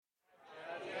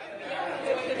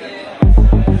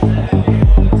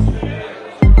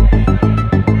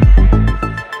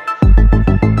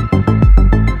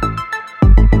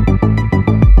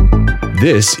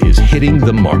This is Hitting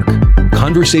the Mark.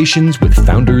 Conversations with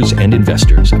founders and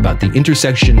investors about the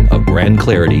intersection of brand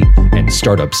clarity and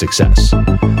startup success.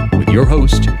 With your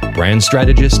host, brand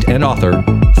strategist and author,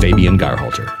 Fabian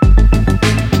Geyrhalter.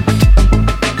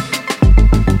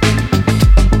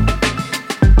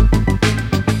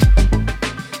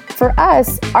 For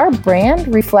us, our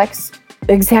brand reflects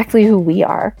exactly who we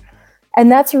are.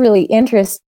 And that's really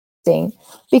interesting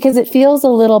because it feels a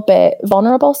little bit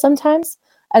vulnerable sometimes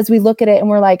as we look at it and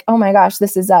we're like, oh my gosh,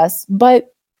 this is us.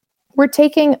 But we're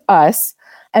taking us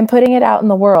and putting it out in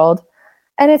the world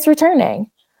and it's returning.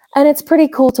 And it's pretty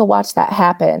cool to watch that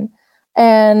happen.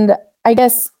 And I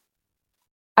guess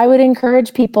I would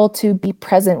encourage people to be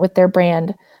present with their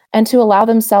brand and to allow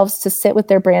themselves to sit with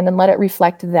their brand and let it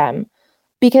reflect them.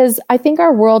 Because I think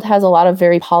our world has a lot of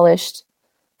very polished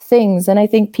things, and I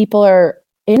think people are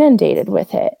inundated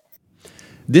with it.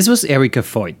 This was Erica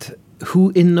Voigt,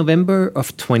 who in November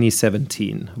of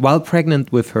 2017, while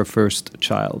pregnant with her first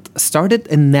child, started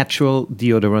a natural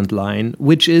deodorant line,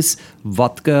 which is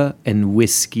vodka and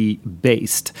whiskey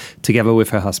based, together with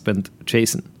her husband,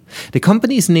 Jason. The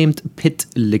company is named Pitt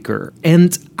Liquor,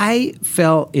 and I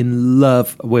fell in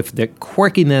love with the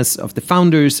quirkiness of the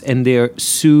founders and their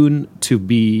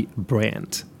soon-to-be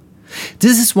brand.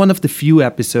 This is one of the few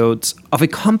episodes of a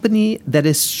company that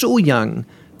is so young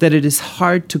that it is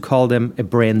hard to call them a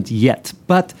brand yet,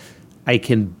 but I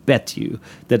can bet you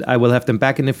that I will have them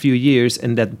back in a few years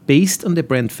and that based on the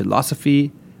brand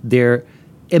philosophy, their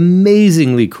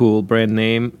amazingly cool brand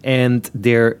name, and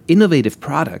their innovative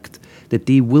product, that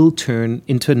they will turn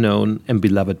into a known and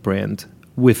beloved brand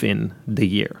within the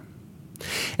year.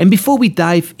 And before we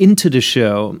dive into the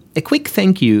show, a quick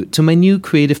thank you to my new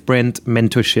Creative Brand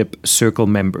Mentorship Circle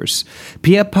members,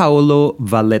 Pier Paolo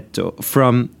Valletto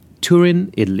from Turin,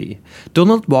 Italy,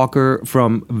 Donald Walker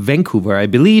from Vancouver, I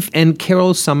believe, and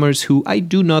Carol Summers, who I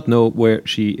do not know where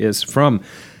she is from.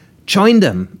 Join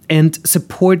them and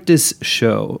support this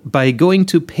show by going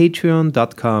to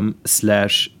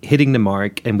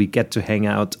patreon.com/hittingthemark, and we get to hang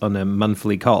out on a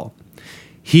monthly call.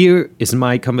 Here is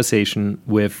my conversation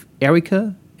with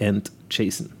Erica and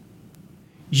Jason.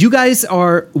 You guys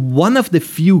are one of the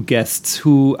few guests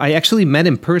who I actually met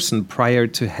in person prior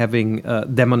to having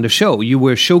them on the show. You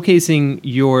were showcasing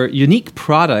your unique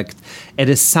product at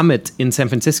a summit in San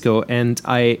Francisco, and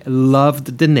I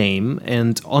loved the name.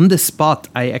 And on the spot,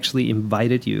 I actually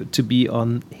invited you to be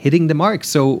on Hitting the Mark.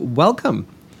 So welcome.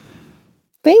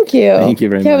 Thank you. Thank you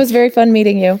very much. Yeah, it was very fun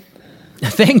meeting you.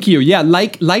 Thank you. Yeah,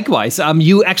 likewise.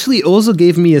 You actually also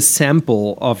gave me a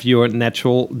sample of your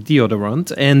natural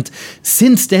deodorant, and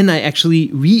since then I actually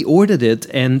reordered it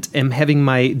and am having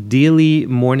my daily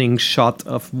morning shot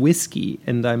of whiskey,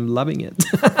 and I'm loving it.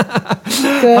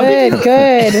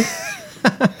 Good.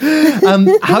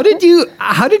 How did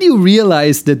you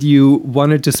realize that you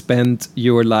wanted to spend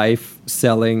your life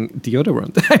selling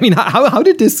deodorant? I mean, how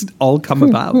did this all come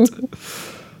about?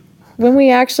 When we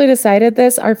actually decided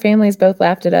this, our families both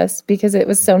laughed at us because it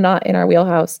was so not in our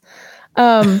wheelhouse.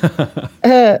 Or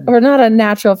not a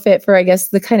natural fit for, I guess,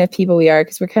 the kind of people we are,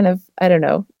 because we're kind of, I don't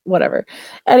know, whatever.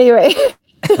 Anyway.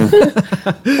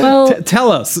 Well,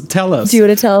 tell us. Do you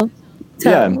want to tell?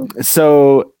 Yeah.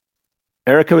 So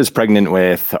Erica was pregnant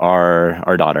with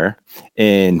our daughter,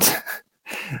 and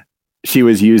she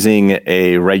was using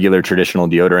a regular traditional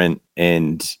deodorant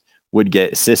and would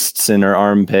get cysts in her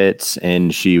armpits,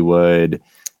 and she would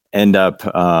end up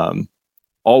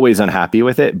always unhappy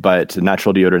with it, but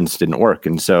natural deodorants didn't work.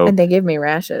 And they give me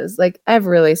rashes. Like, I have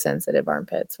really sensitive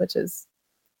armpits, which is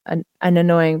an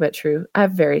annoying but true. I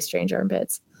have very strange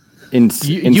armpits.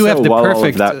 You have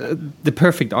the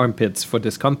perfect armpits for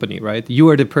this company, right? You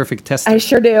are the perfect tester. I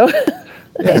sure do.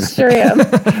 I sure am.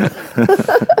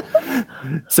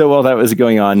 So while that was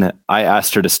going on, I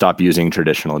asked her to stop using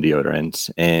traditional deodorants,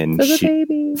 and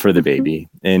for the baby.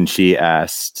 And she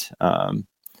asked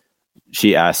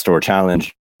or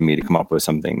challenged me to come up with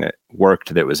something that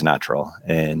worked, that was natural.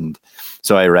 And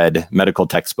so I read medical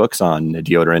textbooks on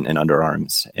deodorant and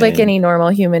underarms, like any normal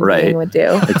human being would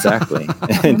do. Exactly.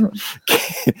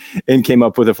 and came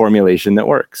up with a formulation that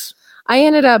works. I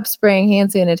ended up spraying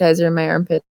hand sanitizer in my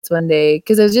armpits one day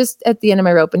because I was just at the end of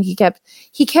my rope, and he kept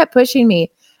pushing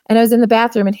me, and I was in the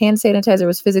bathroom, and hand sanitizer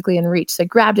was physically in reach. So I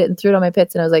grabbed it and threw it on my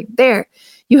pits, and I was like, "There,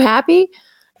 you happy?"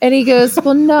 And he goes,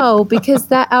 "Well, no, because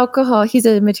that alcohol," he's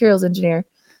a materials engineer.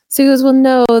 So he goes, "Well,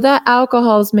 no, that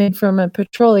alcohol is made from a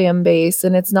petroleum base,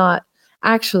 and it's not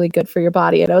actually good for your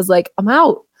body." And I was like, "I'm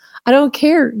out. I don't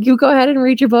care. You go ahead and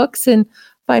read your books and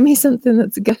find me something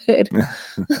that's good."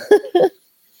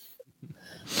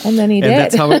 And then he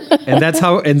did. That's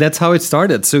how it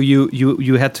started. So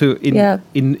you had to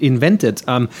invent it.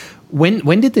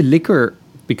 When did the liquor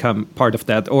become part of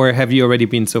that, or have you already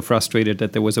been so frustrated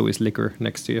that there was always liquor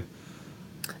next to you?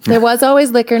 There was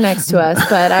always liquor next to us,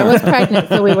 but I was pregnant,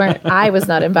 so I was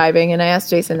not imbibing, and I asked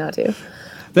Jason not to.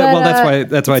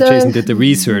 That's why Jason did the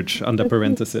research under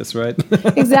parenthesis, right?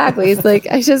 Exactly. It's like,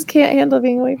 I just can't handle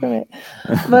being away from it.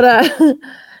 But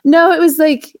no, it was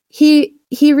like he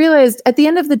realized at the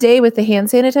end of the day with the hand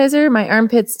sanitizer, my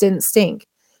armpits didn't stink.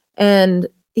 And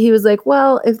he was like,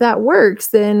 well, if that works,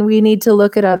 then we need to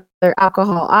look at other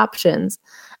alcohol options.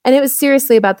 And it was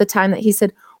seriously about the time that he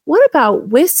said, what about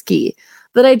whiskey?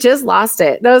 That I just lost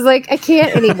it. And I was like, I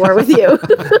can't anymore with you.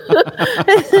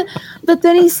 But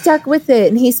then he stuck with it,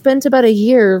 and he spent about a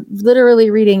year literally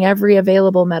reading every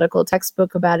available medical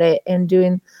textbook about it and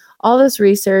doing all this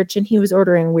research. And he was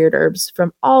ordering weird herbs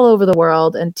from all over the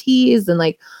world and teas and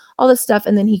like all this stuff.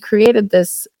 And then he created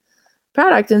this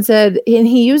product and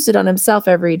he used it on himself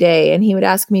every day. And he would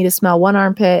ask me to smell one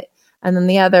armpit and then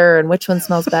the other, and which one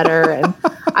smells better. And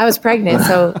I was pregnant,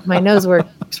 so my nose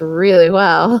works really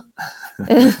well.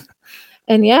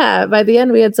 And yeah, by the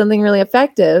end we had something really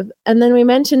effective. And then we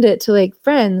mentioned it to like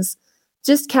friends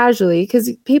just casually, because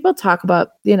people talk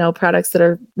about, products that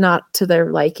are not to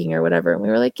their liking or whatever. And we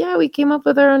were like, yeah, we came up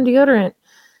with our own deodorant.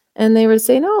 And they would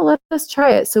say, no, let us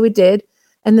try it. So we did.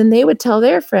 And then they would tell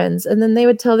their friends, and then they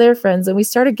would tell their friends. And we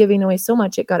started giving away so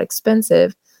much, it got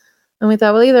expensive. And we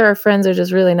thought, well, either our friends are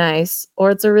just really nice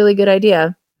or it's a really good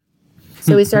idea.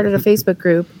 So we started a Facebook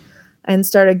group and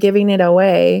started giving it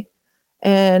away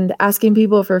and asking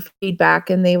people for feedback,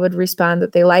 and they would respond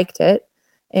that they liked it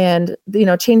and,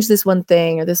 change this one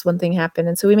thing or this one thing happened.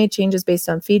 And so we made changes based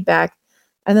on feedback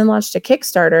and then launched a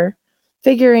Kickstarter,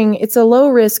 figuring it's a low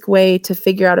risk way to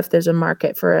figure out if there's a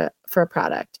market for a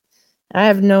product. I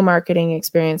have no marketing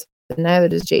experience, but neither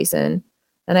does Jason.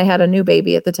 And I had a new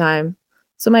baby at the time.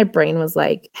 So my brain was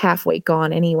like halfway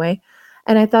gone anyway.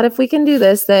 And I thought, if we can do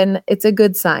this, then it's a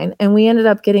good sign. And we ended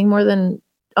up getting more than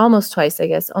almost twice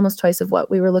of what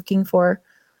we were looking for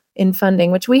in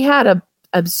funding, which we had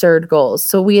absurd goals.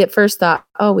 So we at first thought,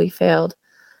 oh, we failed.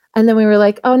 And then we were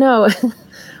like, oh no,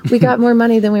 we got more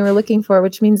money than we were looking for,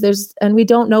 which means and we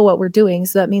don't know what we're doing.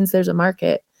 So that means there's a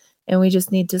market, and we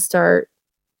just need to start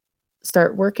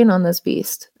working on this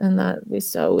beast. And we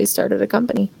started a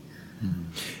company.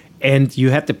 And you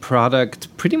had the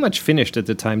product pretty much finished at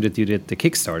the time that you did the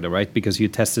Kickstarter, right? Because you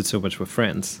tested so much with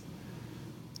friends.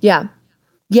 Yeah.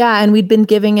 Yeah, and we'd been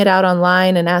giving it out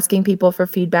online and asking people for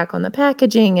feedback on the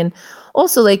packaging. And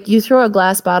also, like, you throw a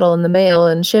glass bottle in the mail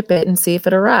and ship it and see if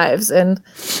it arrives. And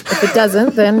if it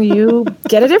doesn't, then you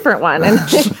get a different one and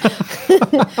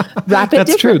wrap it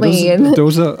differently. True.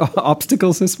 Those are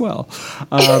obstacles as well.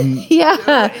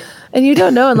 Yeah, and you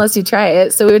don't know unless you try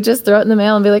it. So we would just throw it in the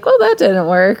mail and be like, well, that didn't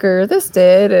work, or this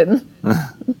did. And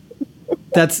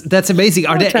That's amazing.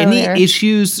 Are there any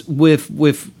issues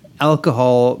with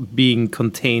alcohol being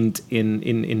contained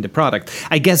in the product?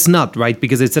 I guess not, right?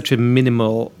 Because it's such a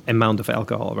minimal amount of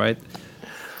alcohol, right?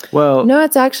 Well, no,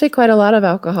 it's actually quite a lot of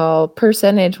alcohol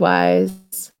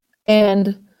percentage-wise.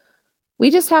 And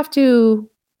we just have to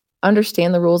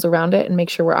understand the rules around it and make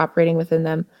sure we're operating within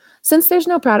them. Since there's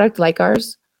no product like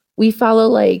ours, we follow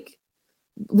like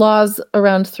laws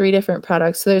around 3 different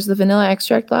products. So there's the vanilla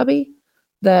extract lobby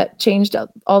that changed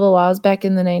all the laws back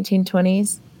in the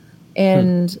 1920s.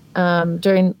 And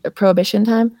during Prohibition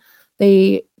time,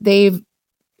 they've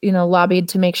lobbied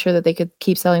to make sure that they could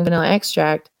keep selling vanilla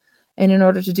extract. And in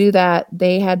order to do that,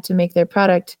 they had to make their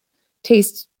product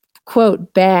taste,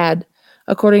 quote, bad,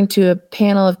 according to a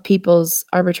panel of people's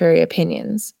arbitrary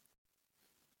opinions.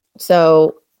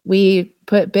 So we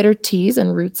put bitter teas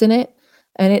and roots in it,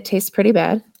 and it tastes pretty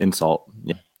bad. And salt.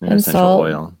 Yeah. And and essential salt.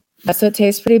 oil. So it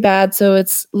tastes pretty bad. So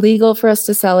it's legal for us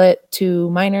to sell it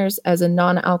to minors as a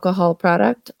non-alcohol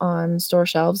product on store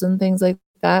shelves and things like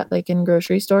that, like in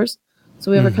grocery stores.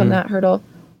 So we overcome that hurdle.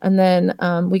 And then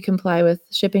we comply with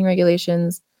shipping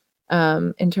regulations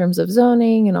in terms of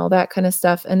zoning and all that kind of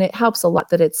stuff. And it helps a lot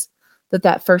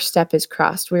that first step is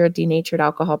crossed. We're a denatured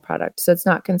alcohol product. So it's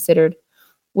not considered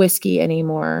whiskey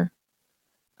anymore.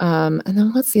 And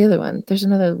then what's the other one? There's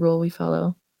another rule we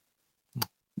follow.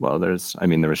 Well, there was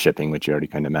shipping, which you already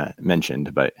kind of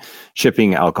mentioned, but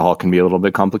shipping alcohol can be a little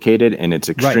bit complicated, and it's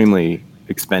extremely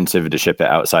expensive to ship it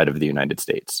outside of the United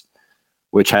States,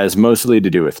 which has mostly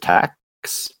to do with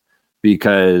tax,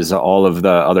 because all of the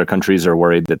other countries are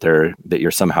worried that you're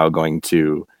somehow going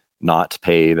to not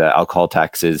pay the alcohol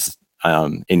taxes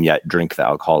and yet drink the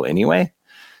alcohol anyway.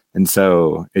 And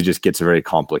so it just gets very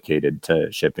complicated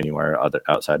to ship anywhere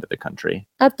outside of the country.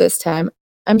 At this time.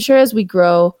 I'm sure as we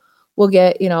grow, we'll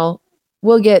get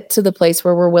to the place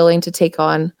where we're willing to take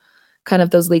on kind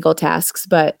of those legal tasks.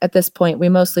 But at this point, we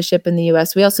mostly ship in the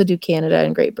US. We also do Canada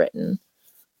and Great Britain.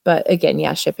 But again,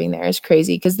 yeah, shipping there is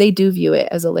crazy because they do view it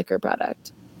as a liquor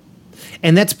product.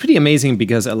 And that's pretty amazing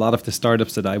because a lot of the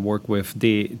startups that I work with,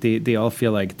 they all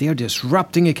feel like they're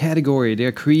disrupting a category,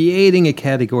 they're creating a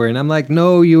category. And I'm like,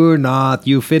 no, you're not.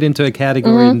 You fit into a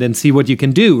category and then see what you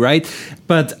can do, right?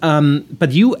 But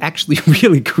you actually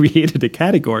really created a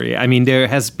category. I mean, there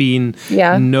has been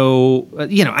no,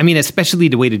 I mean, especially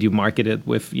the way that you market it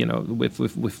with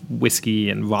whiskey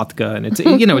and vodka, and it's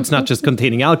it's not just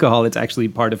containing alcohol; it's actually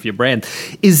part of your brand.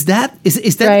 Is that?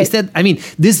 I mean,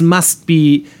 this must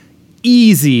be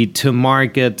easy to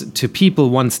market to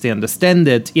people once they understand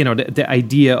it. The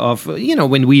idea of,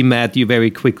 when we met, you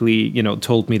very quickly,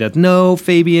 told me that, no,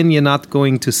 Fabian, you're not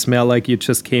going to smell like you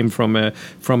just came from a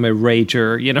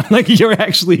rager, like you're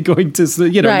actually going to,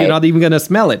 right. You're not even going to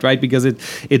smell it, right? Because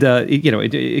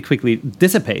it quickly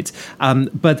dissipates.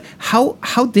 But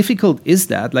how difficult is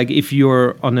that? Like if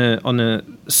you're on a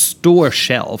store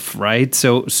shelf, right?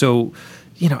 So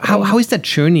how is that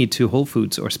journey to Whole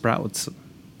Foods or Sprouts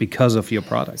because of your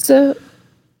product? So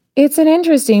it's an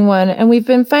interesting one. And we've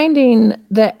been finding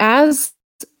that as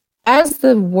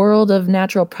the world of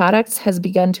natural products has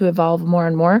begun to evolve more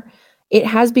and more, it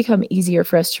has become easier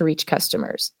for us to reach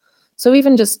customers. So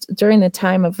even just during the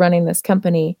time of running this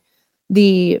company,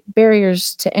 the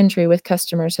barriers to entry with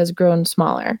customers has grown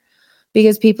smaller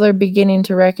because people are beginning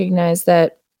to recognize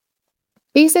that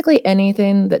basically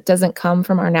anything that doesn't come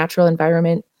from our natural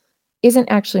environment isn't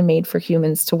actually made for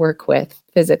humans to work with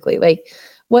physically. Like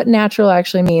what natural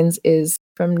actually means is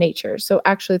from nature. So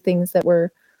actually things that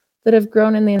have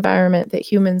grown in the environment that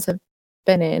humans have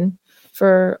been in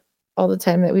for all the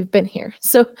time that we've been here.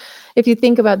 So if you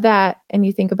think about that and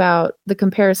you think about the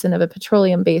comparison of a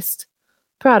petroleum-based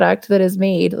product that is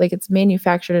made, like it's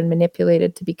manufactured and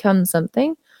manipulated to become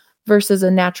something versus a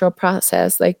natural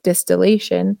process like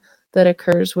distillation that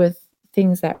occurs with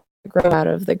things that grow out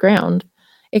of the ground,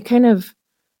 it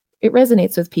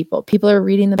resonates with people. People are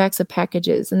reading the backs of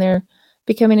packages and they're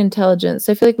becoming intelligent.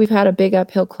 So I feel like we've had a big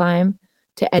uphill climb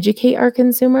to educate our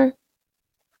consumer,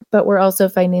 but we're also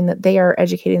finding that they are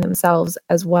educating themselves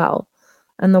as well.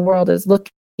 And the world is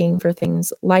looking for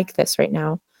things like this right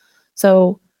now.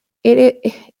 So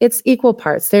it's equal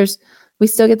parts. We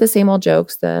still get the same old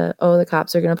jokes. The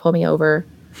cops are going to pull me over.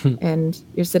 And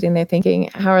you're sitting there thinking,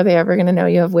 how are they ever going to know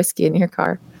you have whiskey in your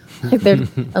car? Like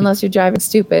unless you're driving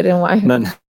stupid. And why? None.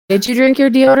 Did you drink your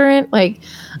deodorant? Like,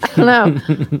 I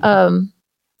don't know.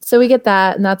 So we get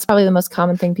that. And that's probably the most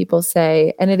common thing people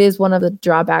say. And it is one of the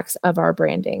drawbacks of our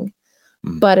branding.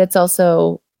 But it's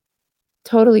also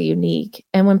totally unique.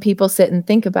 And when people sit and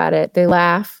think about it, they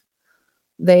laugh.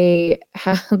 They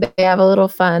have a little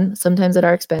fun, sometimes at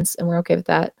our expense. And we're okay with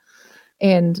that.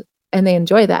 And they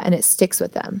enjoy that. And it sticks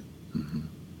with them.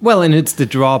 Well, and it's the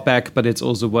drawback, but it's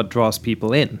also what draws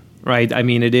people in, right? I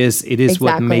mean, it is Exactly.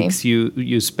 what makes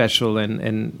you special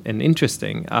and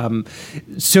interesting.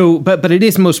 But it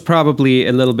is most probably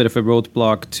a little bit of a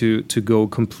roadblock to go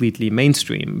completely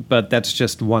mainstream. But that's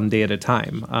just one day at a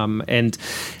time. And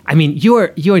I mean,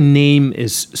 your name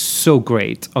is so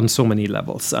great on so many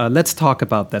levels. Let's talk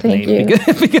about that Thank name you.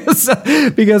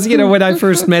 because when I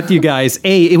first met you guys,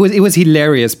 it was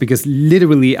hilarious because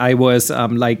literally I was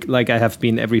like I have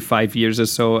been every 5 years or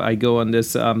so. I go on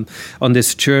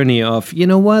this journey of, you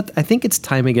know what, I think it's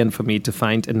time again for me to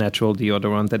find a natural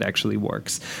deodorant that actually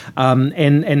works.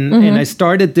 And I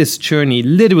started this journey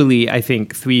literally, I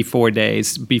think 3-4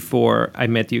 days before I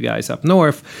met you guys up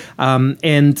north.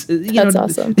 That's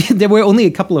awesome. There were only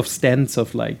a couple of stands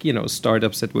of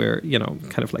startups that were,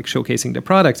 kind of like showcasing their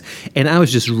products. And I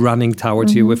was just running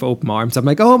towards you with open arms. I'm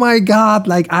like, oh my God,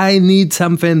 like I need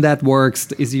something that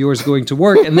works. Is yours going to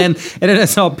work? And then I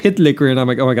saw Pit Liquor and I'm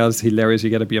like, oh my God, it's hilarious. You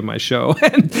got to be on my show.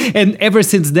 And ever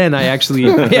since then, I actually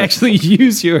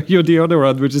use your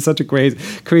deodorant, which is such a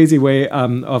crazy way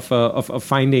of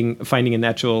finding a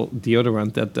natural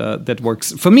deodorant that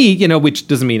works for me. Which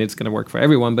doesn't mean it's going to work for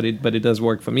everyone, but it does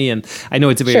work for me. And I know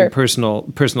it's a very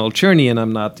personal journey, and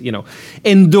I'm not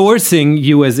endorsing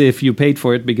you as if you paid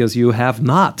for it because you have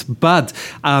not. But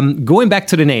going back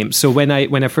to the name, so when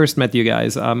I first met you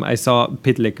guys, I saw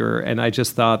Pit Liquor, and I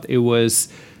just thought it was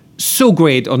so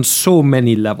great on so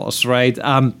many levels, right?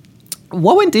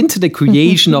 What went into the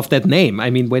creation of that name? I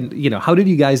mean, how did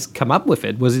you guys come up with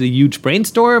it? Was it a huge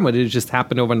brainstorm, or did it just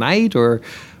happen overnight, or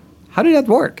how did that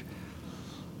work?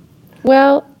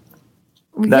 Well,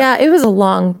 it was a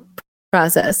long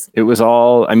process. It was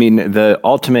all, the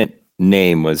ultimate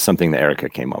name was something that Erica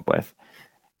came up with.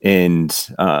 And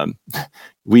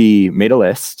we made a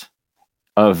list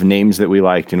of names that we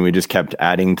liked, and we just kept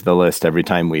adding to the list every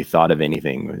time we thought of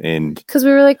anything. And because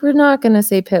we were like, we're not going to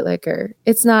say pit liquor.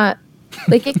 It's not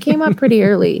like, it came up pretty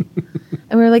early,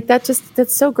 and we were like, that's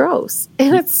so gross.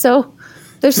 And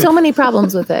there's so many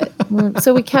problems with it.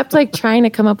 So we kept like trying to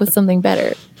come up with something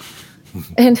better.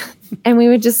 And we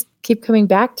would just keep coming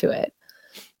back to it.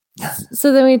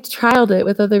 So then we trialed it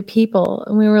with other people,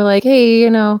 and we were like, hey,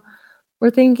 we're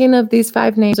thinking of these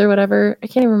 5 names or whatever. I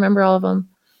can't even remember all of them.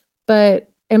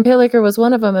 And pit liquor was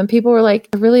one of them. And people were like,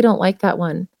 I really don't like that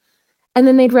one. And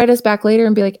then they'd write us back later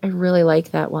and be like, I really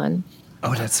like that one.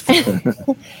 Oh, that's funny.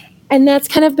 And that's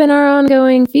kind of been our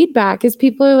ongoing feedback, is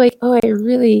people are like, oh, I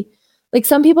really like,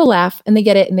 some people laugh and they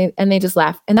get it and they just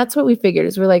laugh. And that's what we figured,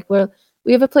 is we're like, well,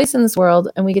 we have a place in this world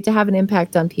and we get to have an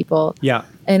impact on people. Yeah.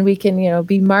 And we can,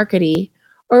 be markety,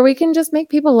 or we can just make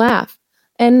people laugh.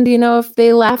 And, if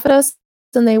they laugh at us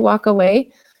and they walk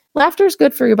away, laughter is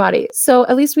good for your body. So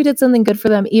at least we did something good for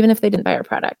them, even if they didn't buy our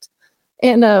product.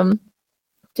 And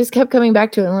just kept coming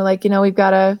back to it. And we're like, we've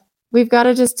got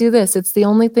to just do this. It's the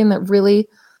only thing that really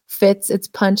fits. It's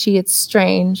punchy. It's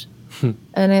strange.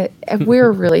 And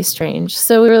we're really strange.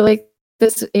 So we were like,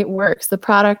 it works. The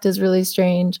product is really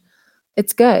strange.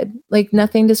 It's good. Like,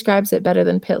 nothing describes it better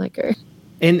than pit liquor.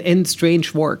 And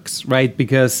strange works, right?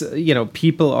 Because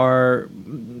people are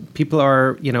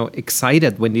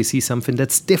excited when they see something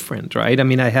that's different, right? I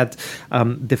mean, I had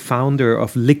the founder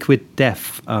of Liquid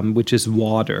Death, which is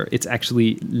water. It's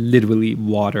actually literally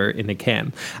water in a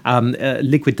can.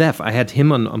 Liquid Death. I had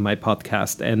him on my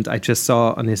podcast, and I just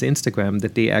saw on his Instagram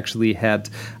that they actually had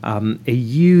a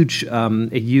huge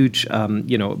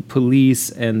police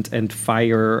and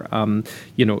fire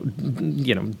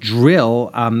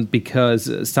drill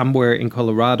because somewhere in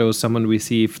Colorado, someone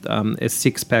received a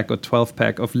 6-pack or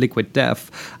 12-pack of Liquid Death,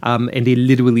 and they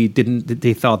literally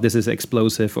they thought this is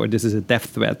explosive or this is a death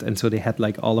threat, and so they had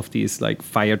like all of these like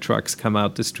fire trucks come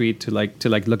out the street to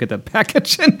look at that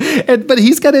package. But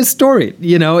he's got his story,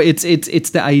 it's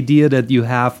the idea that you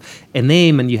have a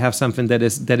name and you have something that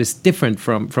is different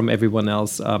from everyone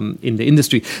else in the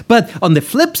industry. But on the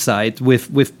flip side,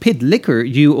 with Pit Liquor,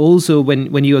 you also,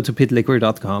 when you go to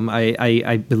pitliquor.com,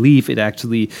 I believe it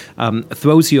actually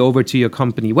throws you over to your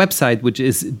company website, which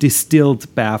is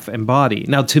Distilled Bath and Body.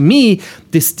 Now, to me,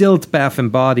 Distilled Bath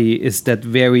and Body is that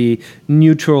very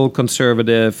neutral,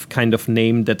 conservative kind of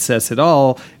name that says it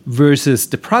all, versus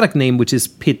the product name, which is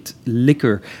Pit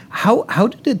Liquor. How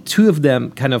do the two of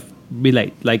them kind of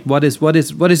relate? Like, what is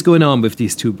going on with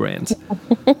these two brands?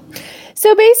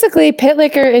 So basically, Pit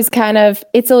Liquor is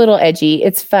it's a little edgy.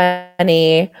 It's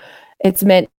funny. It's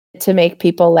meant to make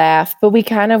people laugh, but we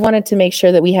kind of wanted to make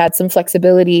sure that we had some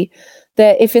flexibility,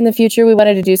 that if in the future we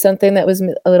wanted to do something that was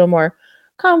a little more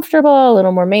comfortable, a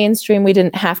little more mainstream, we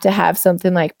didn't have to have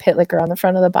something like Pit Liquor on the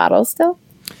front of the bottle still.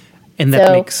 And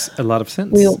that makes a lot of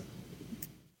sense. So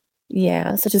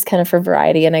just kind of for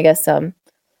variety, and I guess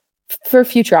for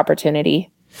future opportunity.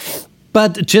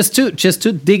 But just to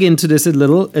dig into this a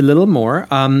little more,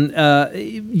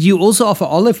 you also offer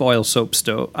olive oil soaps,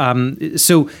 though.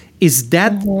 So is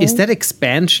that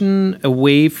expansion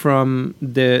away from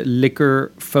the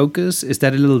liquor focus? Is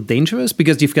that a little dangerous?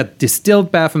 Because you've got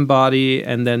Distilled Bath and Body,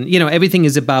 and then everything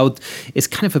is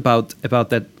kind of about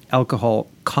that alcohol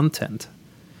content.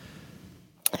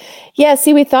 Yeah,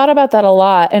 see, we thought about that a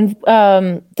lot, and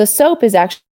the soap is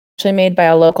actually made by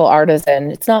a local artisan.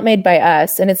 It's not made by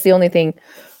us, and it's the only thing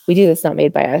we do that's not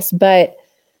made by us. But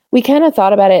we kind of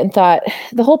thought about it and thought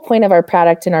the whole point of our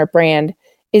product and our brand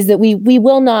is that we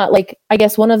will not, like, I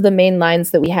guess one of the main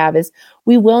lines that we have is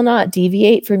we will not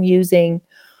deviate from using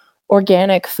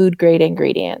organic food grade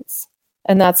ingredients.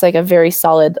 And that's like a very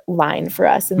solid line for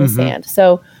us in the sand.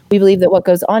 So we believe that what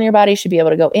goes on your body should be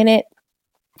able to go in it.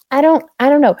 I don't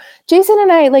know. Jason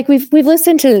and I, like, we've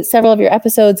listened to several of your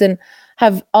episodes and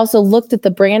have also looked at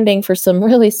the branding for some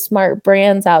really smart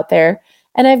brands out there.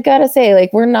 And I've got to say,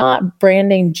 like, we're not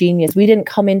branding genius. We didn't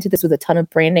come into this with a ton of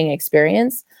branding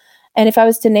experience. And if I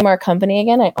was to name our company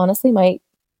again, I honestly might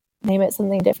name it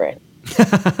something different.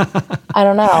 I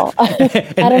don't know.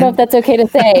 I don't know if that's okay to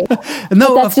say.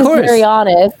 No, that's of course. Very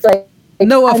honest. Like,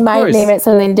 no, of I might course. name it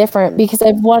something different because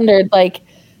I've wondered, like,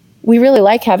 we really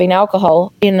like having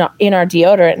alcohol in our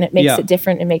deodorant, and it makes it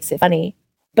different. It makes it funny.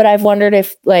 But I've wondered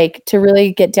if, like, to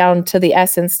really get down to the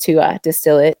essence, to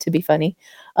distill it to be funny,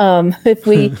 if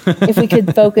we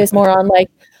could focus more on, like,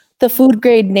 the food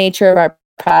grade nature of our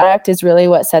product is really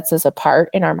what sets us apart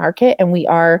in our market. And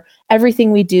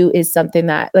everything we do is something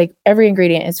that, like, every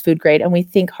ingredient is food grade, and we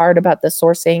think hard about the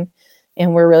sourcing,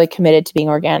 and we're really committed to being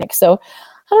organic. So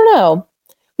I don't know.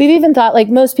 we've even thought like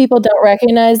most people don't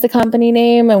recognize the company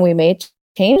name, and we may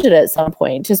change it at some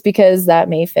point just because that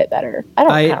may fit better. I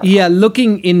don't know. Yeah,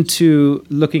 looking into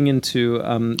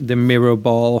the Mirror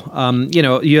Ball.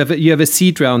 You have a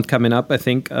seed round coming up. I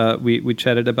think we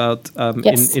chatted about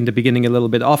Yes. in the beginning a little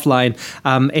bit offline.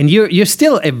 And you're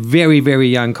still a very, very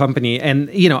young company. And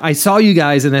I saw you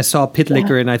guys and I saw Pit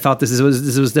Liquor and I thought this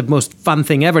was the most fun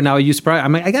thing ever. Now you surprised.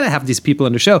 I'm like, I gotta have these people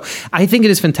on the show. I think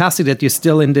it is fantastic that you're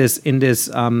still in this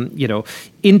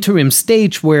interim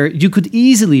stage where you could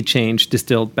easily change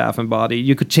Distilled Bath and Body.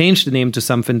 You could change the name to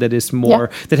something that is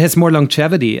more that has more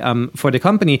longevity for the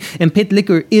company. And Pit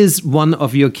Liquor is one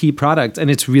of your key products, and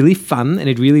it's really fun and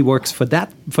it really works for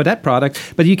that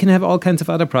product. But you can have all kinds of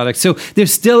other products. So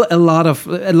there's still a lot of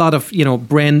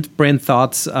brand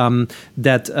thoughts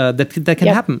that can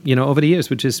happen over the years,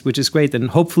 which is great. And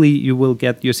hopefully you will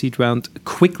get your seed round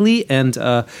quickly and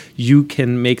you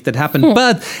can make that happen.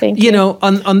 But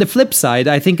on the flip side,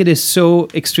 I think it is so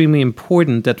extremely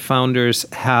important that founders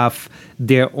have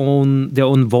their own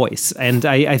voice. And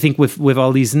I think with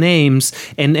all these names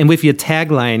and with your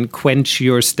tagline, quench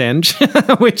your stench,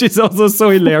 which is also so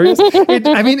hilarious.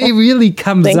 It really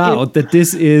comes out that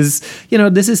this is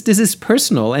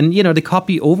personal. And, the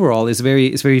copy overall is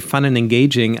very fun and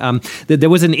engaging. There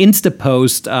was an Insta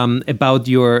post about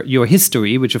your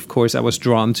history, which of course I was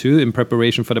drawn to in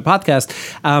preparation for the podcast.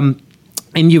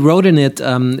 And you wrote in it,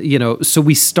 so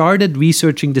we started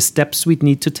researching the steps we'd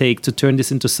need to take to turn this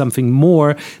into something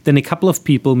more than a couple of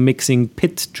people mixing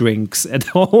pit drinks at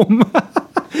home.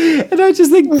 And I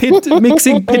just think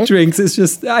mixing pit drinks is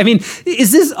just,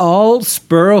 is this all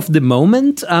spur of the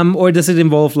moment? Or does it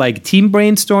involve like team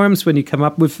brainstorms when you come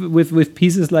up with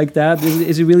pieces like that?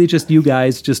 Is it really just you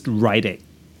guys just writing?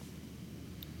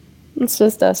 It's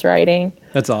just us writing.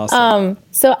 That's awesome.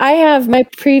 So I have my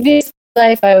previous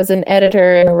life, I was an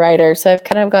editor and a writer, so I've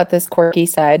kind of got this quirky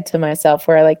side to myself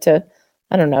where I like to,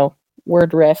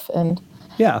 word riff. And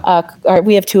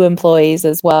we have 2 employees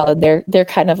as well, and they're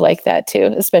kind of like that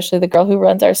too, especially the girl who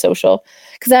runs our social,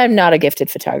 because I'm not a gifted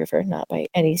photographer, not by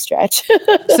any stretch.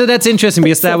 So that's interesting,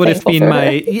 because that would have been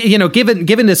my,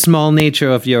 given the small nature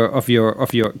of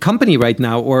your company right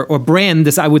now, or brand,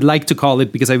 as I would like to call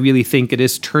it, because I really think it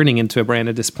is turning into a brand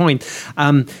at this point.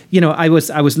 I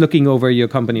was looking over your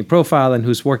company profile and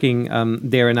who's working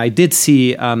there, and I did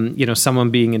see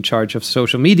someone being in charge of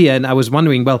social media, and I was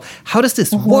wondering, well, how does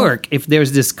this work if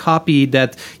there's this copy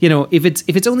that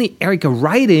if it's only Erica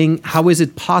writing, how is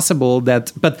it possible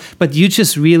that but you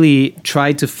just really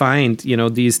try to find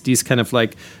these kind of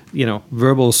like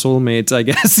verbal soulmates, I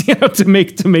guess, to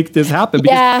make this happen.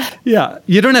 Because,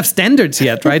 you don't have standards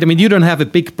yet, right? You don't have a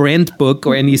big brand book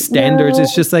or any standards. No.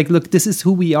 It's just like, look, this is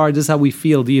who we are. This is how we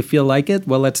feel. Do you feel like it?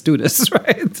 Well, let's do this,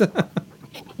 right?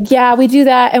 Yeah, we do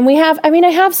that. And we have, I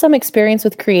have some experience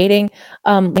with creating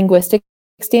linguistic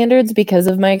standards because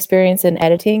of my experience in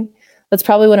editing. That's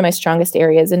probably one of my strongest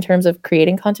areas in terms of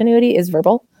creating continuity is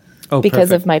verbal. Because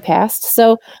perfect. Of my past.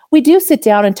 So we do sit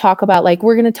down and talk about, like,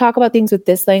 we're going to talk about things with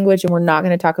this language and we're not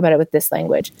going to talk about it with this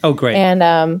language. Oh, great.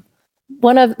 And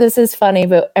this is funny,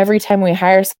 but every time we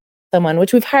hire someone,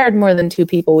 which we've hired more than 2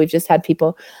 people, we've just had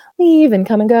people leave and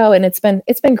come and go. And it's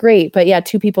been great. But yeah,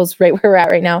 2 people's right where we're at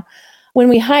right now. When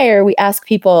we hire, we ask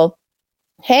people,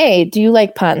 hey, do you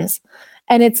like puns?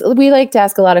 And we like to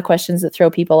ask a lot of questions that throw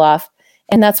people off.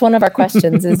 And that's one of our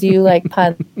questions is, do you like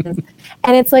puns?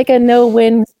 And it's like a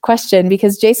no-win question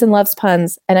because Jason loves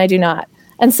puns and I do not.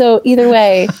 And so either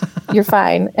way, you're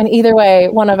fine. And either way,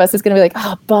 one of us is going to be like,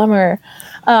 oh, bummer.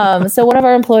 So one of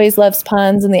our employees loves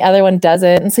puns and the other one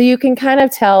doesn't. And so you can kind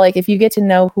of tell, like, if you get to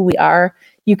know who we are,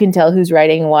 you can tell who's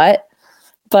writing what.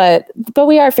 But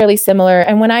we are fairly similar.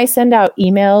 And when I send out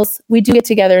emails, we do get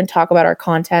together and talk about our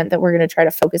content that we're going to try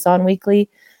to focus on weekly.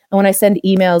 And when I send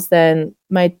emails, then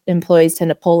my employees tend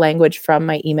to pull language from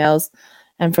my emails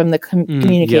and from the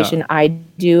communication I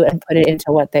do and put it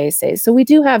into what they say. So we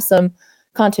do have some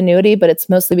continuity, but it's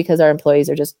mostly because our employees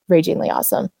are just ragingly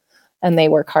awesome and they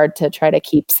work hard to try to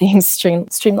keep things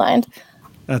streamlined.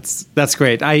 That's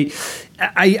great. I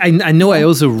know I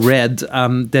also read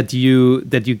that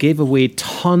you gave away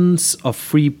tons of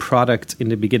free product in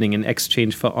the beginning in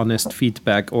exchange for honest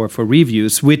feedback or for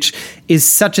reviews, which is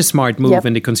such a smart move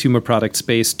in the consumer product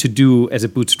space to do as a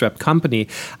bootstrap company.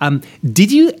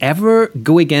 Did you ever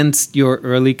go against your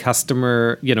early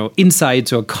customer,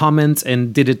 insights or comments,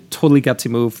 and did it totally gutsy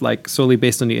move, like solely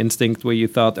based on your instinct, where you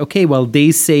thought, okay, well,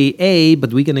 they say A,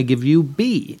 but we're going to give you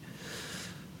B?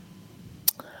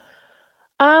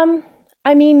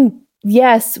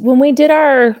 Yes, when we did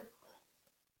our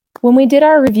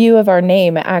review of our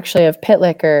name, actually, of Pit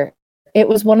Liquor, it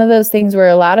was one of those things where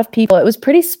a lot of people, it was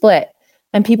pretty split,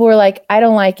 and people were like, I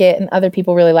don't like it, and other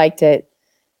people really liked it.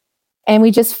 And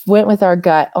we just went with our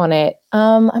gut on it.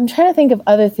 I'm trying to think of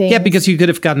other things. Yeah, because you could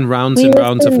have gotten rounds and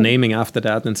rounds of naming after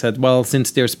that and said, well,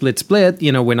 since they're split,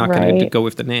 we're not going to go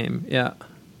with the name. Yeah.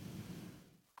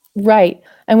 Right.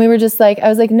 And we were just like, I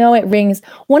was like, no, it rings.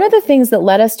 One of the things that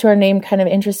led us to our name kind of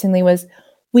interestingly was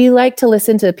we like to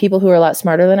listen to people who are a lot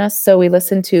smarter than us. So we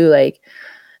listen to like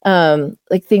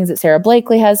things that Sarah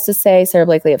Blakely has to say, Sarah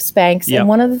Blakely of Spanx. Yep. And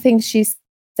one of the things she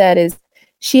said is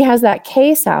she has that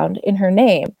K sound in her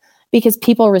name because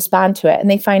people respond to it and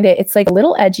they find it's like a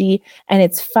little edgy and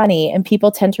it's funny, and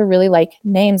people tend to really like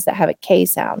names that have a K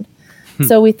sound.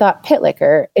 So we thought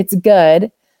Pitlicker, it's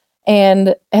good.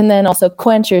 And then also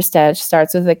Quench Your Stench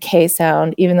starts with a K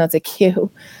sound, even though it's a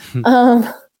Q.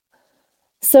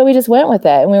 So we just went with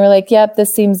it and we were like, yep,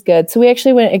 this seems good. So we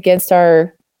actually went against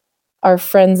our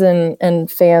friends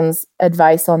and fans'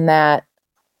 advice on that,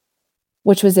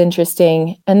 which was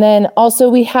interesting. And then also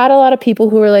we had a lot of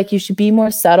people who were like, you should be more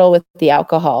subtle with the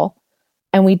alcohol.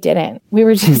 And we didn't. We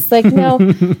were just like, no,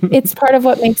 it's part of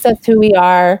what makes us who we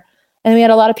are. And we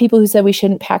had a lot of people who said we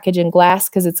shouldn't package in glass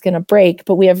because it's going to break,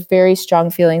 but we have very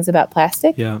strong feelings about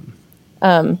plastic. Yeah.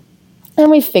 And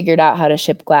we figured out how to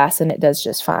ship glass and it does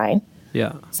just fine.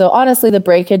 Yeah. So honestly, the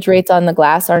breakage rates on the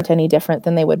glass aren't any different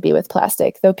than they would be with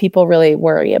plastic, though people really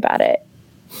worry about it.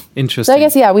 Interesting. So I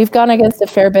guess, yeah, we've gone against a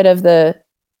fair bit of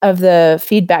the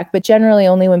feedback, but generally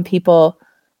only when people,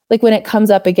 like when it comes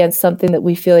up against something that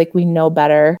we feel like we know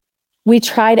better. We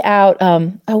tried out,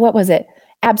 what was it?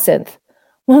 Absinthe.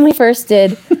 When we first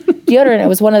did deodorant, it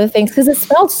was one of the things because it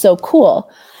smelled so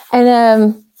cool.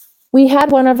 And we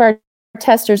had one of our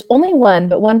testers, only one,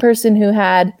 but one person who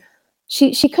had,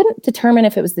 she couldn't determine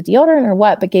if it was the deodorant or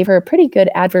what, but gave her a pretty good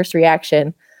adverse reaction.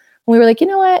 And we were like, you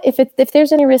know what? If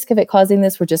there's any risk of it causing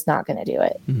this, we're just not going to do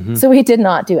it. Mm-hmm. So we did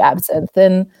not do absinthe.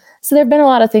 And so there have been a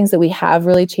lot of things that we have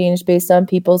really changed based on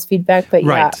people's feedback. But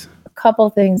yeah, a couple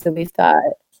of things that we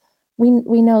thought,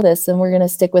 we know this and we're going to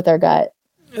stick with our gut.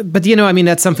 But,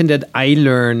 that's something that I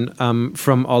learn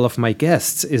from all of my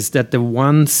guests is that the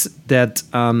ones that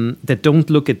don't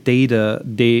look at data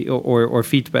or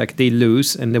feedback, they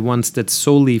lose. And the ones that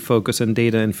solely focus on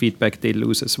data and feedback, they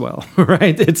lose as well,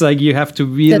 right? It's like you have to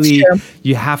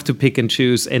you have to pick and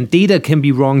choose. And data can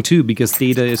be wrong too, because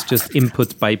data is just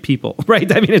input by people,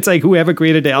 right? I mean, it's like whoever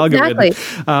created the algorithm.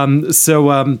 Exactly.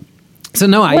 So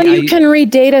no, you can read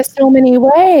data so many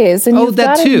ways. And you've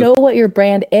got to know what your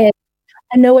brand is.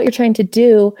 And know what you're trying to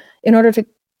do in order to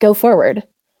go forward.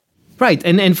 Right,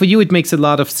 and for you it makes a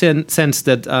lot of sense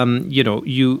that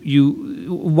you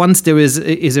once there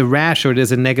is a rash or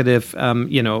there's a negative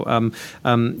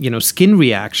skin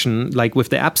reaction like with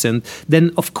the absinthe,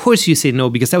 then of course you say no,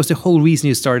 because that was the whole reason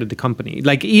you started the company.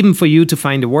 Like even for you to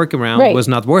find a workaround was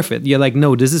not worth it. You're like,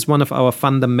 no, this is one of our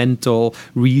fundamental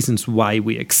reasons why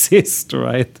we exist,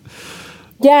 right?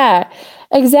 Yeah,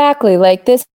 exactly. Like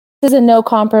this is a no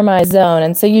compromise zone,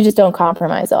 and so you just don't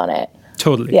compromise on it.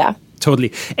 Totally. Yeah.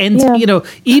 Totally. And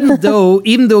even though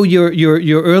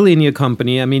you're early in your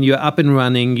company, I mean, you're up and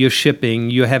running, you're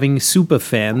shipping, you're having super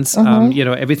fans,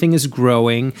 everything is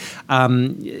growing.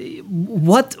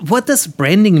 What does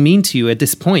branding mean to you at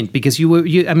this point? Because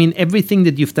everything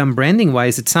that you've done branding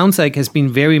wise, it sounds like has been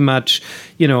very much,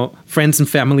 friends and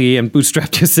family and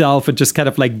bootstrapped yourself and just kind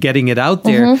of like getting it out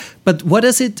there. But what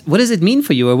does it mean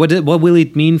for you, or what will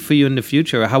it mean for you in the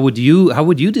future? How would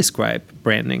you describe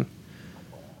branding?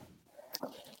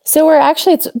 So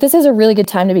this is a really good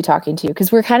time to be talking to you, because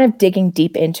we're kind of digging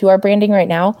deep into our branding right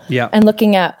now and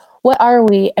looking at what are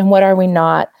we and what are we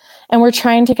not. And we're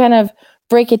trying to kind of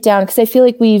break it down, because I feel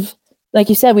like like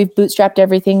you said, we've bootstrapped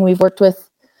everything. We've worked with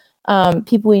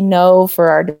people we know for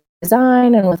our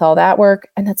design and with all that work.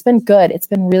 And that's been good. It's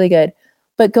been really good.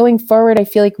 But going forward, I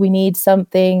feel like we need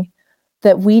something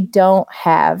that we don't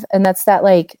have. And that's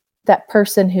that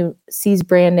person who sees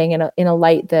branding in a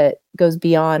light that goes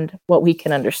beyond what we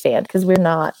can understand, because we're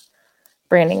not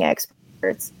branding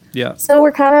experts. Yeah. So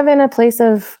we're kind of in a place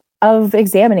of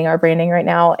examining our branding right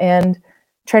now and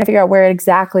trying to figure out where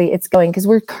exactly it's going, because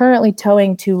we're currently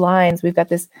towing two lines. We've got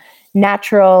this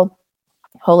natural,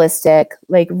 holistic,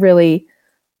 like really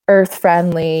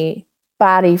earth-friendly,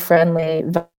 body-friendly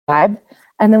vibe.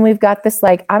 And then we've got this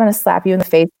like, I'm going to slap you in the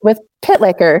face with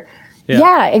Pitlicker.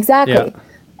 Yeah, exactly. Yeah.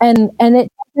 And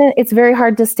it's very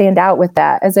hard to stand out with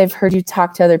that, as I've heard you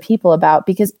talk to other people about,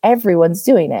 because everyone's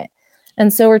doing it.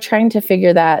 And so we're trying to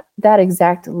figure that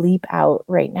exact leap out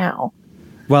right now.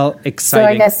 Well, exciting.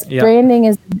 So I guess branding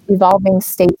is an evolving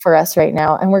state for us right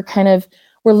now. And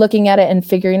we're looking at it and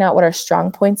figuring out what our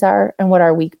strong points are and what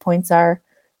our weak points are,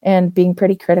 and being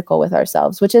pretty critical with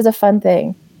ourselves, which is a fun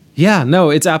thing. Yeah, no,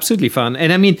 it's absolutely fun.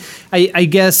 And I mean, I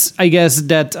guess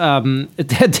that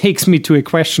that takes me to a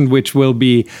question which will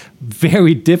be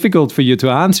very difficult for you to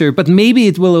answer, but maybe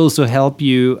it will also help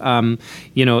you,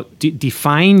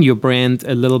 define your brand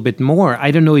a little bit more.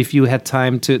 I don't know if you had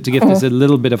time to give this a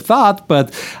little bit of thought,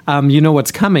 but you know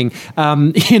what's coming.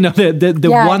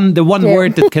 The one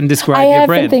word that can describe your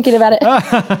brand. I have been thinking about it.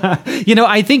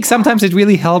 I think sometimes it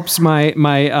really helps my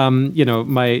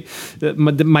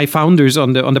founders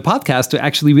on the podcast to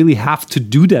actually really have to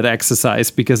do that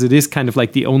exercise, because it is kind of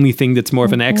like the only thing that's more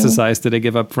of an exercise that I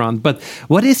give up front. But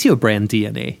what is your brand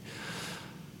DNA?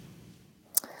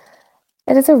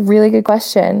 It is a really good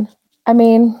question. I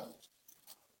mean,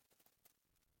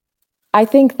 I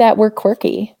think that we're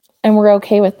quirky and we're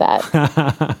okay with that.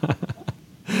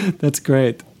 That's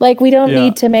great. Like, we don't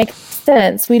need to make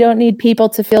sense. We don't need people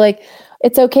to feel like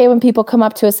it's okay when people come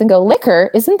up to us and go,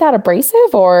 liquor, isn't that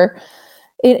abrasive? Or,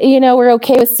 we're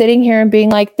okay with sitting here and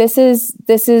being like, this is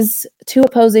two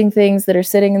opposing things that are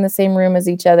sitting in the same room as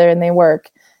each other and they work.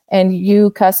 And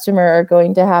you, customer, are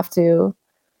going to have to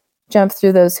jump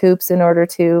through those hoops in order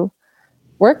to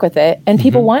work with it. And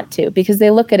people want to, because they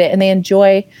look at it and they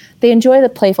enjoy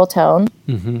the playful tone.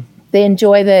 They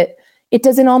enjoy that it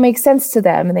doesn't all make sense to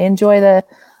them. And they enjoy the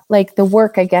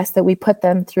work, I guess, that we put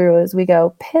them through as we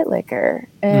go pit liquor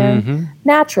and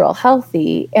natural,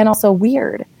 healthy, and also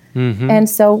weird. And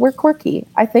so we're quirky.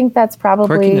 I think that's probably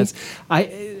quirkiness.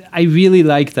 I really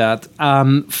like that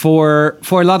for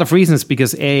a lot of reasons,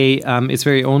 because it's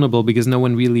very ownable, because no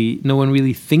one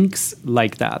really thinks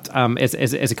like that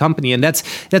as a company, and that's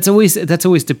always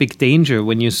the big danger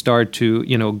when you start to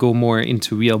go more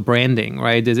into real branding,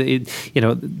 right? That it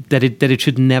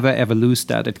should never ever lose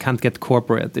that. It can't get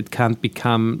corporate. It can't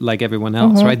become like everyone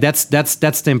else, right? That's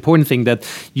the important thing, that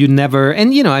you never.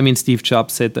 And Steve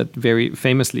Jobs said that very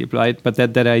famously, right? But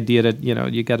that idea that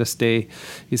you gotta stay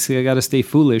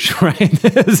foolish. Right,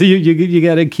 so you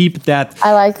got to keep that.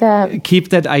 I like that. Keep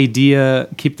that idea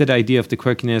of the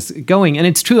quirkiness going, and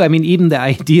it's true. I mean, even the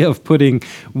idea of putting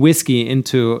whiskey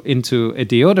into a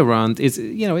deodorant is,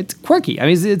 it's quirky. I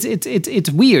mean, it's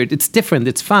weird. It's different.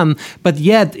 It's fun, but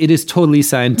yet it is totally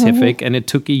scientific, and it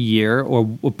took a year or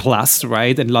plus,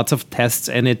 right, and lots of tests,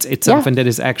 and it's something that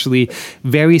is actually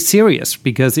very serious,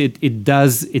 because it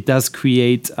does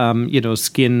create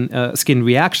skin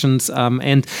reactions,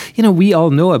 and we all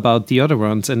know about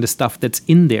deodorants and the stuff that's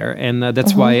in there, and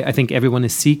that's why I think everyone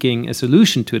is seeking a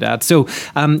solution to that. So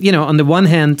on the one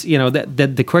hand,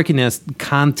 that the quirkiness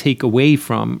can't take away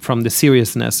from the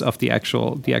seriousness of the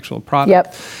actual product.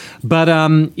 Yep. But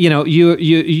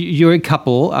you're a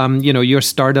couple. Your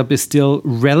startup is still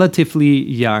relatively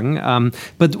young.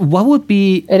 But what would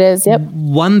be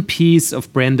one piece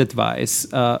of brand advice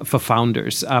for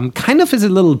founders, kind of as a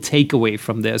little takeaway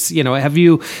from this? Have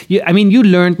you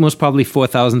learned most probably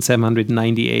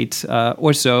 4,798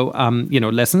 or so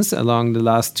lessons along the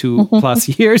last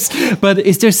 2+ years. But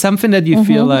is there something that you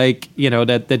feel like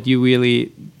that you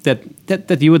really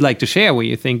that you would like to share, where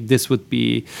you think this would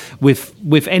be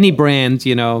with any brand,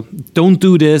 don't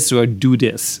do this or do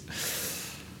this?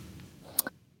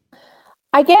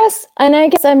 I guess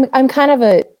I'm kind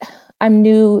of I'm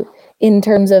new in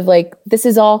terms of like, this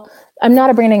is all, I'm not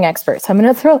a branding expert, so I'm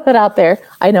going to throw that out there.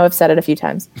 I know I've said it a few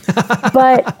times,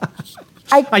 but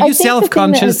are you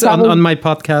self-conscious on my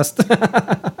podcast?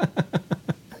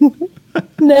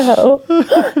 No,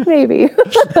 maybe. I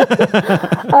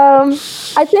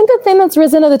think the thing that's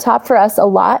risen to the top for us a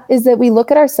lot is that we look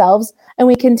at ourselves and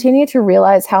we continue to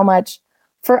realize how much,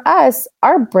 for us,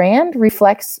 our brand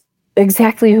reflects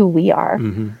exactly who we are.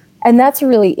 And that's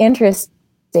really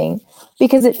interesting,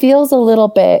 because it feels a little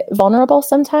bit vulnerable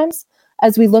sometimes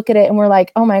as we look at it and we're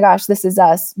like, oh my gosh, this is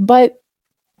us. But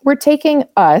we're taking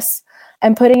us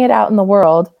and putting it out in the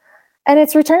world, and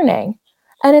it's returning.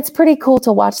 And it's pretty cool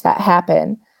to watch that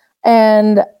happen.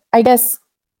 And I guess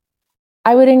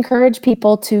I would encourage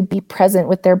people to be present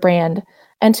with their brand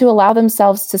and to allow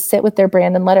themselves to sit with their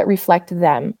brand and let it reflect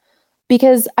them.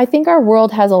 Because I think our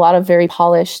world has a lot of very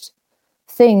polished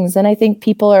things, and I think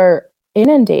people are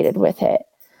inundated with it.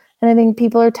 And I think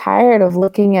people are tired of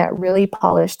looking at really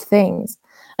polished things.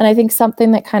 And I think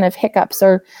something that kind of hiccups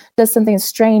or does something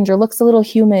strange or looks a little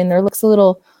human or looks a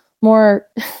little more,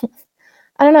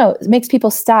 I don't know, it makes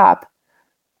people stop.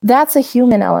 That's a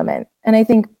human element. And I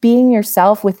think being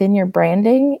yourself within your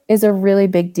branding is a really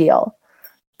big deal,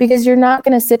 because you're not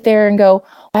going to sit there and go,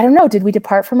 I don't know, did we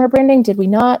depart from our branding? Did we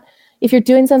not? If you're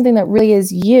doing something that really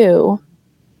is you,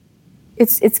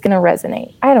 it's going to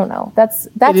resonate. I don't know. That's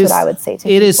what I would say to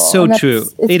people. It is so true.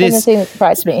 It's been the thing that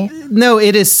surprised me. No,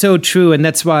 it is so true. And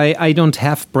that's why I don't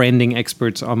have branding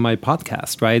experts on my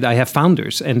podcast, right? I have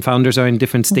founders, and founders are in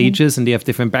different stages and they have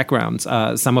different backgrounds.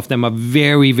 Some of them are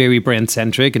very, very brand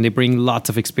centric and they bring lots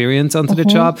of experience onto the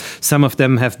job. Some of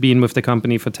them have been with the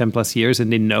company for 10 plus years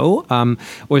and they know,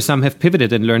 or some have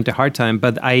pivoted and learned the hard time.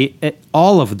 But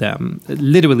all of them,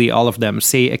 literally all of them,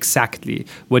 say exactly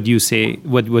what you say,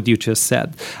 what you just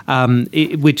said,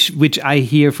 which I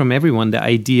hear from everyone, the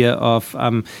idea of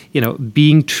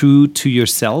being true to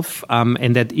yourself,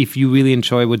 and that if you really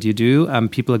enjoy what you do,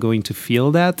 people are going to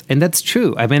feel that. And that's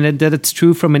true. I mean, that it's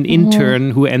true from an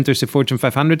intern who enters a Fortune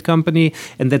 500 company,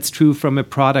 and that's true from a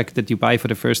product that you buy for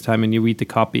the first time and you read the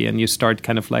copy and you start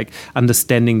kind of like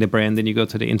understanding the brand and you go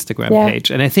to the Instagram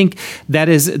page. And I think that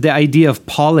is the idea of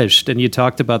polished, and you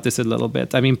talked about this a little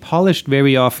bit. I mean, polished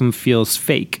very often feels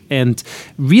fake, and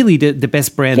really the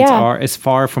best brands are as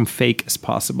far from fake as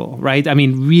possible, right? I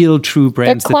mean, real true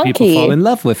brands that people fall in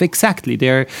love with. Exactly.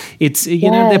 They're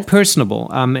personable.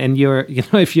 And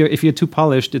if you're too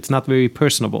polished, it's not very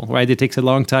personable, right? It takes a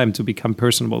long time to become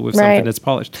personable with something that's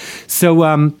polished.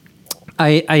 So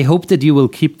I hope that you will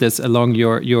keep this along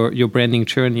your branding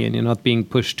journey, and you're not being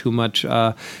pushed too much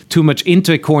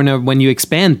into a corner when you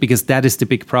expand, because that is the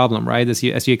big problem, right? As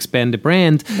you expand the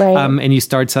brand, and you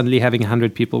start suddenly having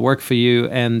 100 people work for you,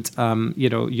 and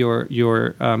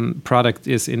your product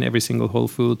is in every single Whole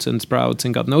Foods and Sprouts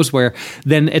and God knows where.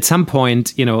 Then at some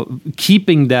point,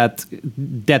 keeping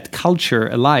that culture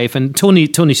alive, and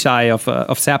Tony Shai of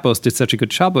Zappos did such a good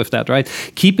job with that, right?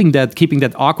 Keeping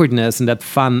that awkwardness and that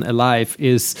fun alive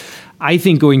is, I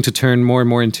think, going to turn more and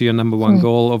more into your number one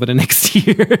goal over the next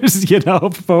years,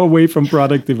 far away from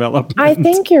product development. I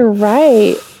think you're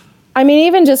right. I mean,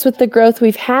 even just with the growth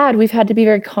we've had to be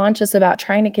very conscious about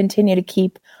trying to continue to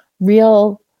keep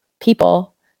real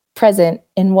people present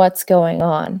in what's going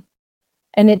on.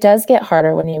 And it does get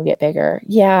harder when you get bigger.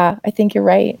 Yeah, I think you're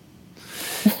right.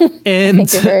 And I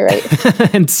think you're very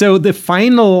right. And so the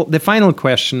final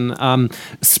question: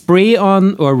 spray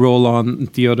on or roll on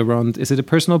deodorant? Is it a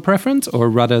personal preference or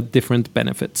rather different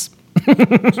benefits?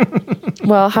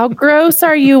 Well, how gross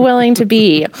are you willing to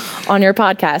be on your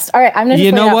podcast? All right, I'm going to.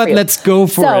 You know what? Let's go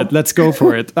for it. Let's go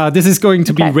for it. This is going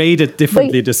to be rated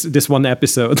differently. This one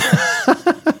episode.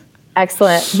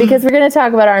 Excellent, because we're going to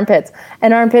talk about armpits,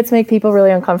 and armpits make people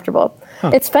really uncomfortable.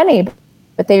 It's funny,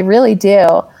 but they really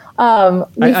do.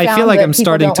 I feel like I'm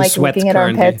starting to sweat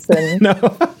currently. No.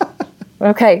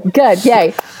 Okay, good.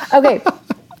 Yay. Okay.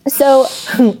 So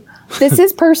this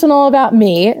is personal about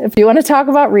me. If you want to talk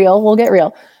about real, we'll get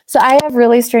real. So I have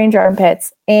really strange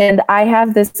armpits, and I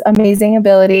have this amazing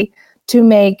ability to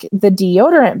make the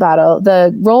deodorant bottle,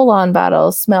 the roll-on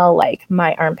bottle, smell like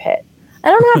my armpit. I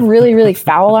don't have really, really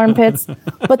foul armpits,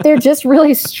 but they're just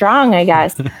really strong, I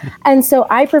guess. And so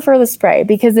I prefer the spray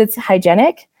because it's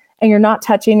hygienic, and you're not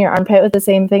touching your armpit with the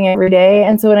same thing every day.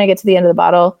 And so when I get to the end of the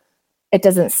bottle, it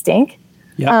doesn't stink.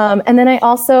 Yep. And then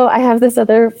I have this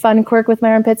other fun quirk with my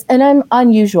armpits, and I'm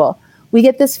unusual. We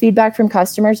get this feedback from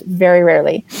customers very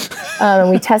rarely.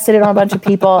 And we tested it on a bunch of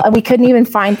people, and we couldn't even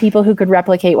find people who could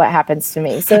replicate what happens to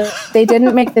me. So they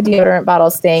didn't make the deodorant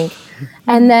bottle stink.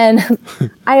 And then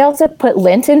I also put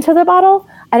lint into the bottle.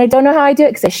 And I don't know how I do it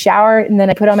because I shower and then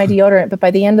I put on my deodorant. But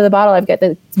by the end of the bottle, I've got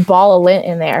this ball of lint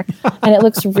in there. And it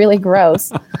looks really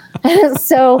gross.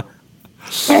 So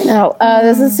I know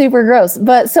this is super gross.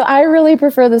 But so I really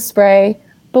prefer the spray.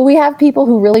 But we have people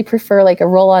who really prefer like a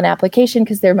roll-on application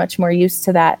because they're much more used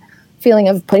to that feeling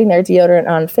of putting their deodorant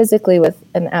on physically with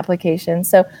an application.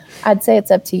 So I'd say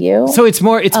it's up to you. So it's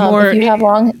more. If you have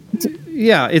long.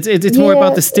 Yeah, it's more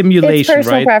about the stimulation, it's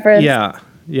personal right? Preference.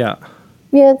 Yeah.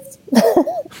 Yes.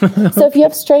 So if you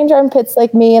have strange armpits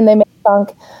like me and they make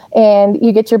funk and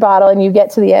you get your bottle and you get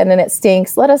to the end and it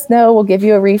stinks, let us know. We'll give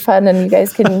you a refund and you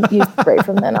guys can use spray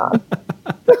from then on.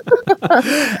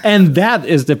 And that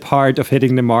is the part of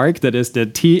hitting the mark. That is the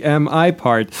TMI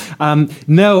part.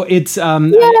 No, it's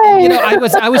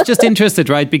I was just interested,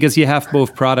 right? Because you have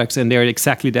both products and they're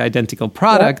exactly the identical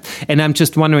product. Yep. And I'm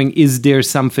just wondering, is there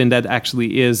something that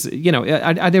actually is,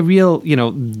 are there real,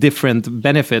 different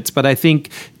benefits? But I think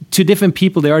to different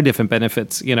people there are different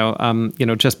benefits,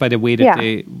 just by the way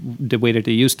that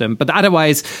they use them. But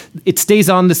otherwise, it stays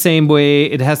on the same way.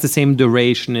 It has the same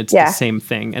duration. It's the same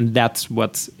thing, and that's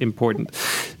what's important.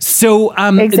 So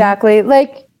exactly,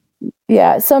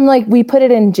 we put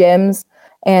it in gyms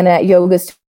and at yoga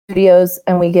studios,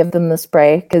 and we give them the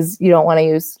spray because you don't want to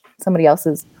use somebody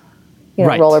else's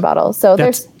roller bottle. So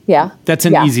Yeah. That's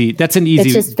an easy It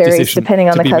just varies decision depending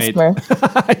on to the be made. customer.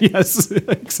 Yes,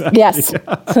 exactly. Yes.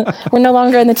 We're no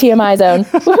longer in the TMI zone.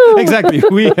 Woohoo! Exactly.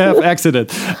 We have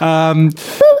exited.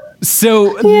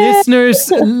 So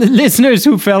listeners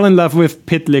who fell in love with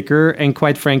pit liquor, and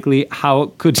quite frankly,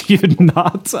 how could you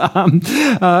not?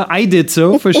 I did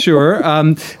so for sure.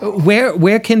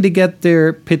 Where can they get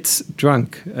their pits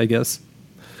drunk, I guess?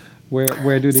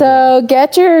 Where do they go?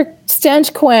 Get your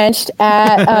stench quenched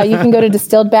at, you can go to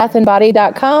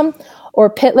distilledbathandbody.com or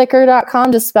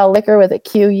pitliquor.com, just spell liquor with a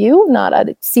Q-U, not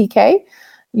a C-K.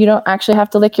 You don't actually have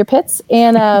to lick your pits.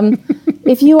 And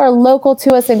if you are local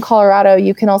to us in Colorado,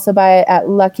 you can also buy it at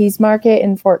Lucky's Market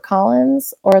in Fort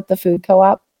Collins or at the Food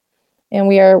Co-op. And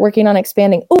we are working on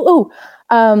expanding.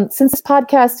 Since this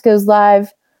podcast goes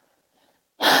live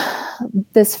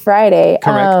this Friday,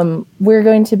 we're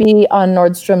going to be on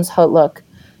Nordstrom's Hot Look.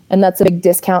 And that's a big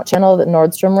discount channel that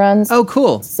Nordstrom runs. Oh,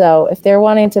 cool. So if they're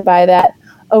wanting to buy that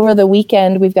over the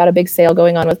weekend, we've got a big sale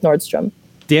going on with Nordstrom.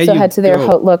 So head to their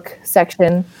Hot Look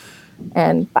section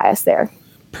and buy us there.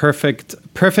 Perfect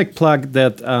plug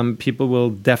that people will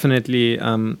definitely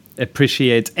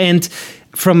appreciate. And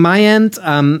from my end,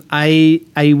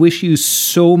 I wish you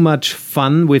so much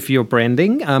fun with your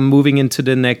branding. Moving into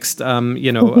the next 12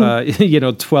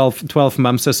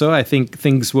 months or so, I think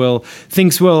things will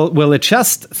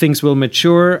adjust, things will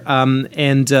mature,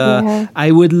 and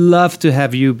I would love to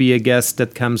have you be a guest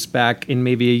that comes back in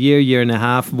maybe a year and a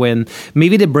half, when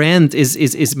maybe the brand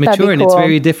is mature and it's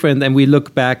very different, and we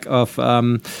look back of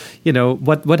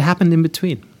what happened in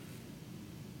between.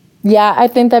 Yeah, I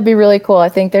think that'd be really cool. I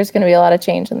think there's going to be a lot of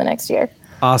change in the next year.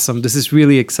 Awesome. This is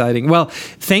really exciting. Well,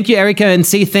 thank you, Erica, and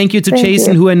say thank you to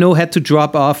Jason, who I know had to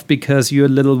drop off because your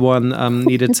little one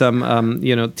needed some,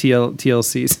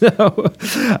 TLC. So,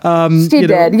 she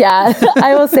did, yeah.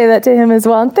 I will say that to him as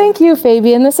well. And thank you,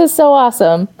 Fabian. This is so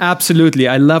awesome. Absolutely.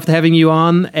 I loved having you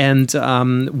on, and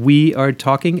we are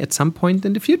talking at some point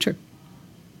in the future.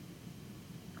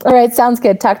 All right, sounds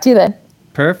good. Talk to you then.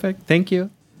 Perfect. Thank you.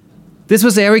 This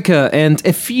was Erica and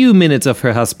a few minutes of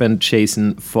her husband,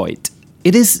 Jason Voigt.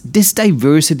 It is this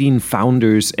diversity in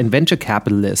founders and venture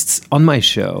capitalists on my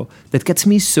show that gets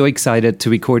me so excited to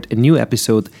record a new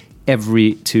episode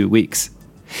every 2 weeks.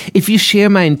 If you share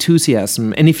my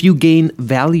enthusiasm and if you gain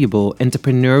valuable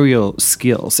entrepreneurial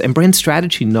skills and brand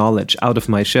strategy knowledge out of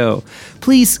my show,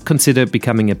 please consider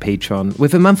becoming a patron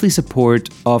with a monthly support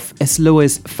of as low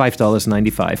as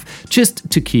 $5.95 just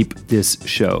to keep this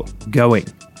show going.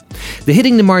 The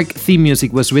Hitting the Mark theme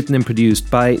music was written and produced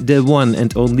by the one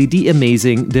and only, the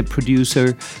amazing, the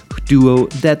producer duo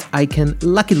that I can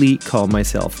luckily call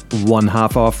myself one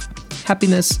half of.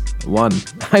 Happiness One.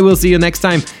 I will see you next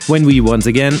time when we once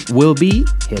again will be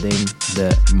hitting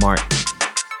the mark.